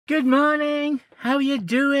Good morning. How are you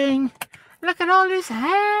doing? Look at all this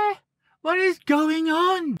hair. What is going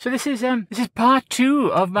on? So this is part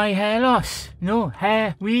 2 of my hair loss. No,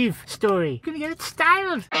 hair weave story. I'm gonna get it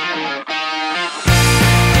styled.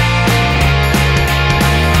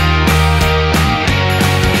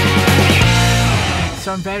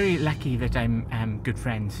 So I'm very lucky that I'm good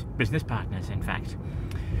friends, business partners in fact,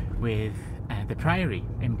 with the Priory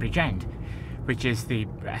in Bridgend, which is the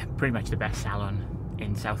pretty much the best salon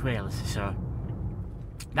in South Wales. So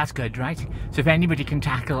that's good, right? So if anybody can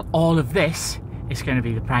tackle all of this, it's going to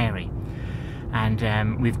be the Priory.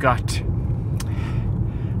 And we've got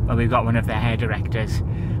one of their hair directors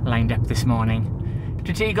lined up this morning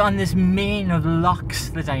to take on this mane of locks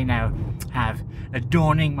that I now have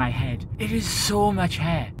adorning my head. It is so much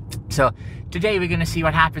hair. So today we're going to see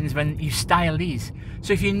what happens when you style these.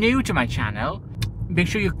 So if you're new to my channel, make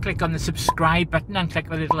sure you click on the subscribe button and click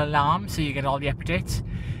the little alarm so you get all the updates.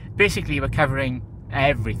 Basically we're covering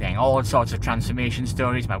everything, all sorts of transformation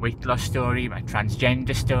stories, my weight loss story, my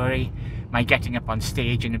transgender story, my getting up on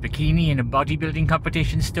stage in a bikini in a bodybuilding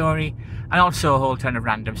competition story, and also a whole ton of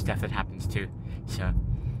random stuff that happens too. So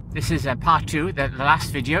this is part 2. The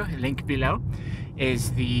last video, link below,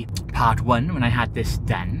 is the part 1 when I had this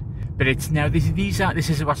done. But it's now, this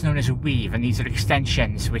is what's known as a weave, and these are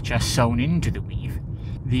extensions which are sewn into the weave.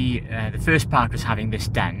 The first part was having this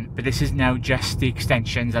done, but this is now just the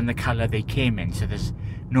extensions and the colour they came in. So there's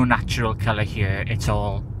no natural colour here. It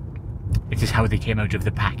is how they came out of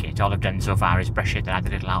the packet. All I've done so far is brush it and add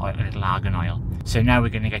a little argan oil. So now we're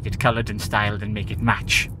going to get it coloured and styled and make it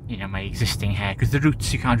match, you know, my existing hair. Because the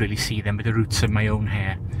roots, you can't really see them, but the roots of my own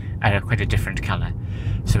hair are quite a different colour.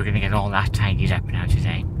 So we're going to get all that tidied up now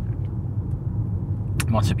today.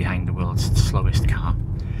 I'm also behind the world's slowest car,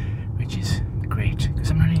 which is great because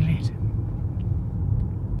I'm running late.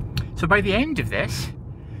 So by the end of this,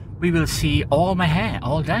 we will see all my hair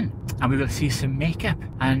all done, and we will see some makeup,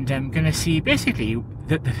 and I'm going to see basically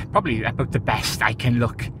probably about the best I can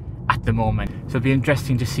look at the moment. So it'll be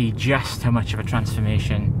interesting to see just how much of a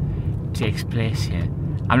transformation takes place here.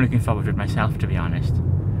 I'm looking forward to it myself, to be honest.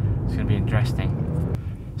 It's going to be interesting.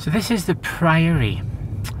 So this is the Priory.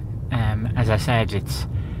 As I said, it's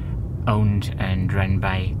owned and run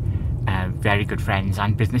by very good friends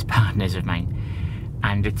and business partners of mine,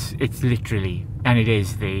 and it's literally, and it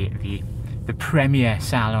is the premier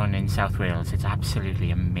salon in South Wales. It's absolutely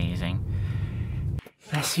amazing.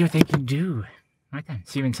 Let's see what they can do. Right then,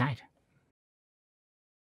 see you inside.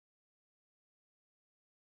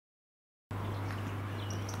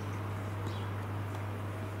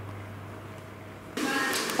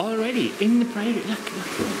 Already in the Priory, look,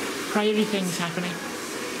 Priory things happening.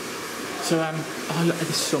 So oh look,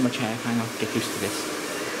 there's so much hair. Hang on, get used to this.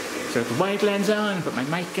 So the wide lens on, put my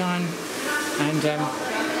mic on, and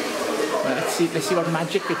well, let's see what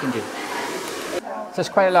magic we can do. So there's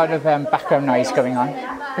quite a lot of background noise going on,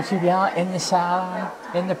 but here we are in the salon,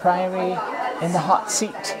 in the Priory, in the hot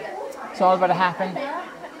seat. It's all about to happen,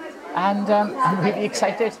 and I'm really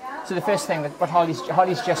excited. So the first thing, what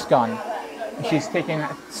Holly's just gone. She's taking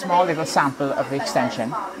a small little sample of the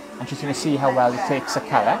extension, and she's going to see how well it takes a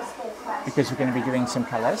colour, because we're going to be doing some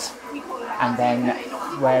colours, and then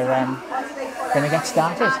we're going to get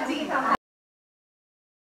started.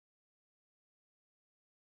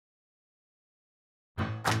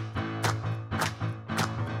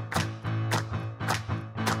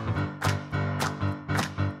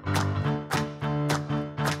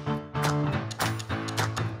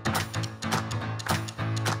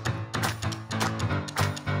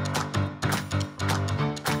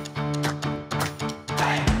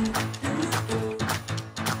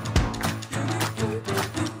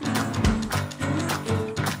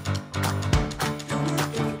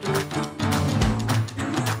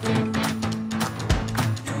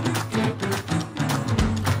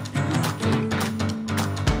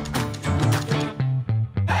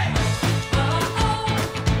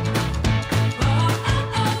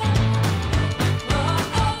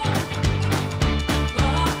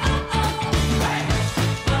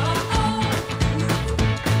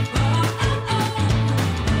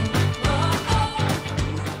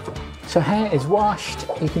 So hair is washed.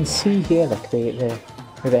 You can see here, look,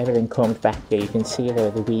 with everything combed back there, you can see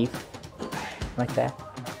the weave right there.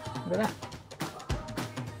 Look at that.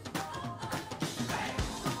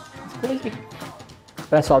 It's crazy. But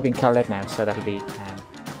that's all been coloured now, so that'll be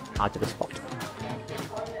hard to the spot.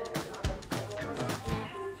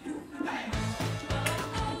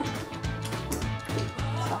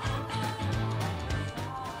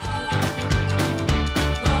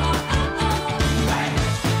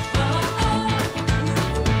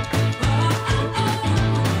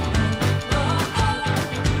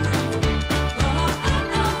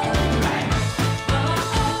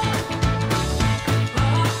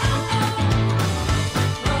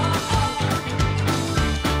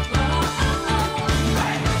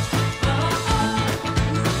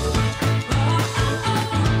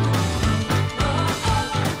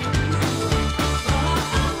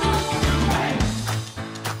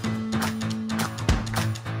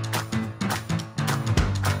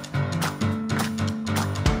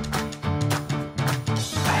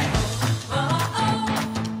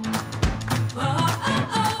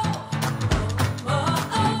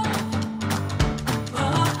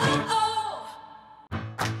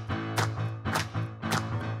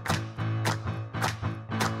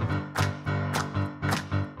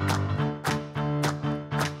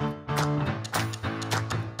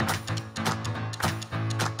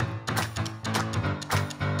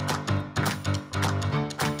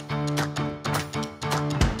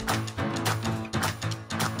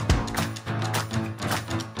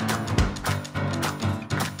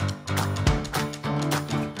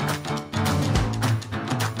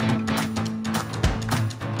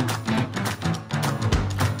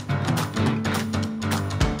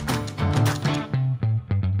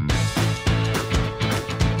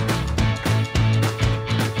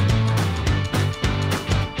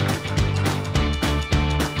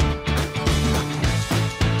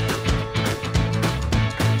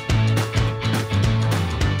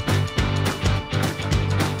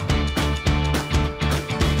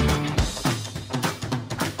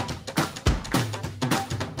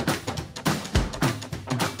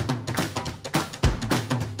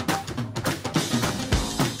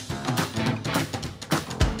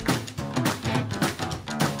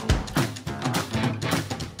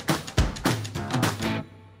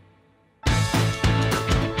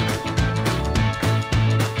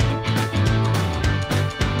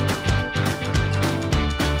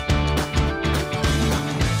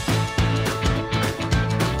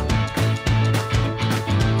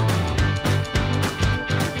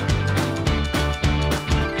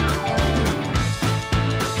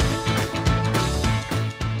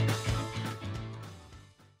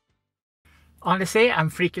 Honestly,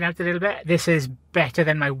 I'm freaking out a little bit. This is better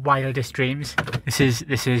than my wildest dreams. This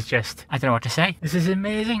is just, I don't know what to say. This is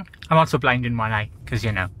amazing. I'm also blind in one eye, because,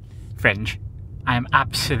 you know, fringe. I am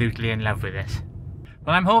absolutely in love with this.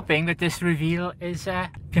 Well, I'm hoping that this reveal is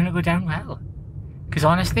gonna go down well. Because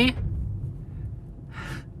honestly,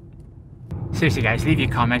 seriously guys, leave your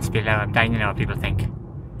comments below. I'm dying to know what people think.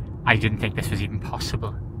 I didn't think this was even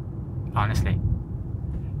possible, honestly.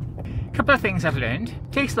 A couple of things I've learned.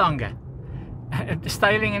 Takes longer.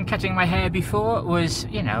 Styling and cutting my hair before was,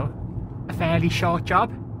 you know, a fairly short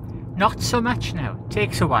job. Not so much now.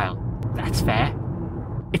 Takes a while. That's fair.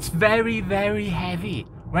 It's very, very heavy.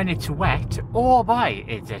 When it's wet, oh boy,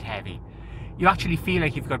 is it heavy. You actually feel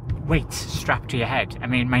like you've got weights strapped to your head. I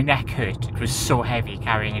mean, my neck hurt. It was so heavy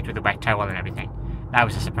carrying it with a wet towel and everything. That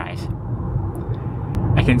was a surprise.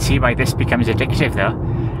 I can see why this becomes addictive though.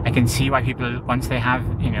 I can see why people, once they have,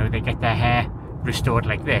 you know, they get their hair restored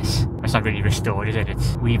like this. It's not really restored, is it?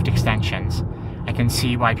 It's weaved extensions. I can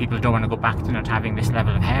see why people don't want to go back to not having this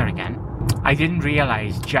level of hair again. I didn't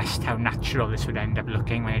realise just how natural this would end up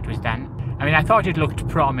looking when it was done. I mean, I thought it looked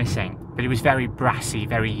promising, but it was very brassy,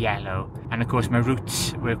 very yellow. And of course my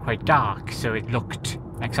roots were quite dark, so it looked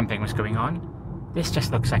like something was going on. This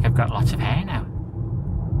just looks like I've got lots of hair now.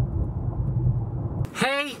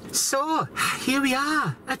 Hey, so here we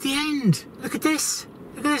are at the end. Look at this.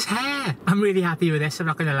 Look at this hair. I'm really happy with this, I'm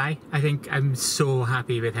not gonna lie. I think I'm so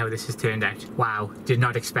happy with how this has turned out. Wow, did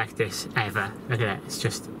not expect this ever. Look at it, it's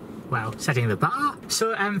just, wow, setting the bar.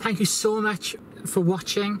 So thank you so much for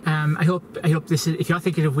watching. I hope this is, if you're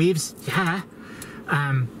thinking of weaves, yeah,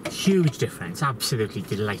 huge difference. Absolutely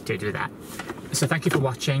delighted with that. So thank you for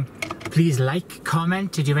watching. Please like,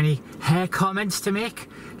 comment. Did you have any hair comments to make?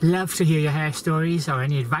 Love to hear your hair stories or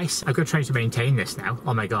any advice. I've got to try to maintain this now.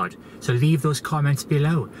 Oh my god. So leave those comments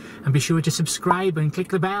below. And be sure to subscribe and click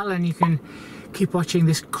the bell and you can keep watching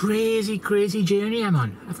this crazy, crazy journey I'm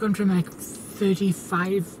on. I've gone from like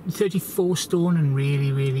 34 stone and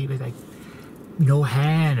really with like no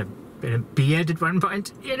hair and a beard at one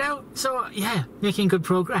point, you know? So yeah, making good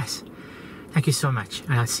progress. Thank you so much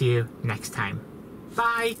and I'll see you next time.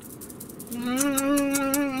 Bye!